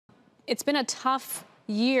it's been a tough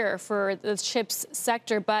year for the chips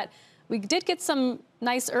sector, but we did get some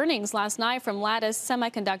nice earnings last night from Lattice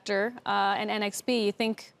Semiconductor and NXP. You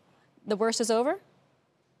think the worst is over?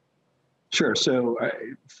 Sure. So,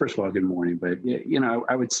 first of all, good morning. But,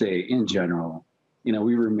 I would say in general,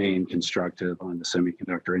 we remain constructive on the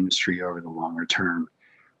semiconductor industry over the longer term.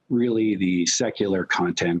 Really, the secular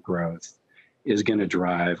content growth is going to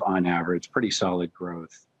drive, on average, pretty solid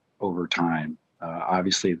growth over time.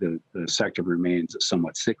 Obviously, the sector remains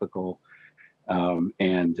somewhat cyclical.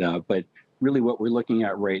 But really what we're looking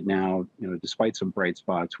at right now, despite some bright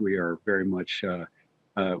spots, we are very much of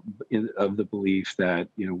the belief that,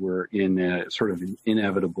 we're in a sort of an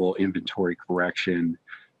inevitable inventory correction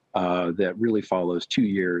that really follows 2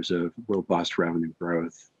 years of robust revenue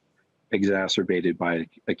growth, exacerbated by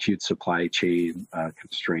acute supply chain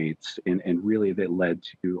constraints, and really that led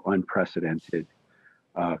to unprecedented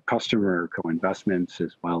customer co-investments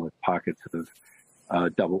as well as pockets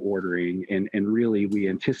of double ordering. And really, we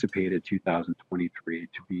anticipated 2023 to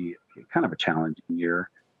be kind of a challenging year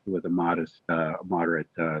with a moderate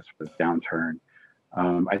sort of downturn.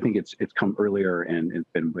 I think it's come earlier and it's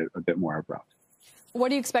been a bit more abrupt. What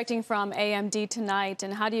are you expecting from AMD tonight,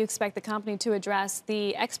 and how do you expect the company to address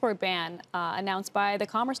the export ban announced by the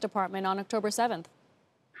Commerce Department on October 7th?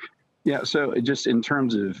 Yeah, so just in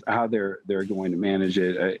terms of how they're going to manage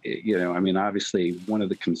it, obviously one of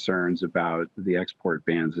the concerns about the export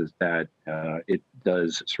bans is that it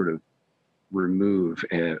does sort of remove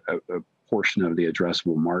a portion of the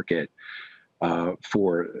addressable market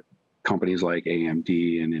for companies like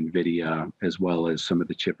AMD and NVIDIA, as well as some of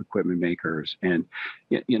the chip equipment makers. And,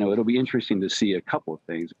 it'll be interesting to see a couple of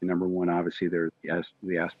things. Number one, obviously, there's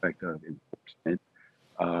the aspect of enforcement.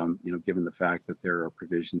 Given the fact that there are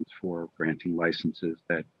provisions for granting licenses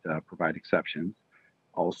that provide exceptions.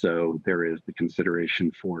 Also, there is the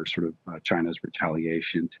consideration for sort of China's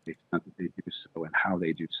retaliation to the extent that they do so and how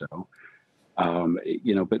they do so.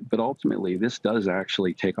 But ultimately, this does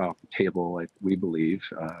actually take off the table, we believe,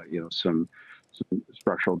 some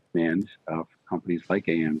structural demand for companies like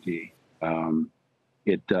AMD.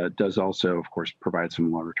 It does also, of course, provide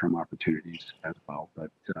some longer-term opportunities as well.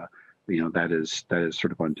 But that is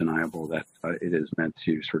sort of undeniable that it is meant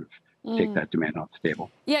to sort of take that demand off the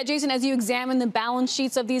table. Yeah, Jason, as you examine the balance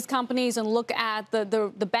sheets of these companies and look at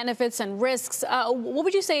the benefits and risks, what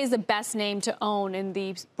would you say is the best name to own in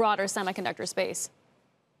the broader semiconductor space?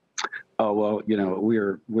 Oh, well,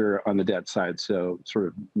 we're on the debt side, so sort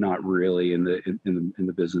of not really in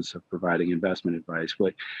the business of providing investment advice.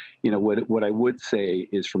 But what I would say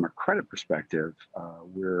is, from a credit perspective,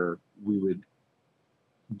 we would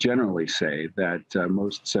generally say that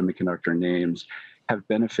most semiconductor names have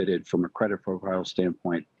benefited from a credit profile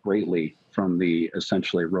standpoint greatly from the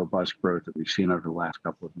essentially robust growth that we've seen over the last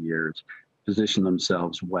couple of years, position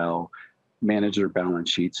themselves well, manage their balance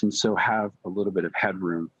sheets, and so have a little bit of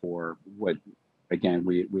headroom for what, again,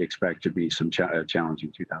 we expect to be some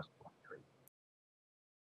challenging 2000.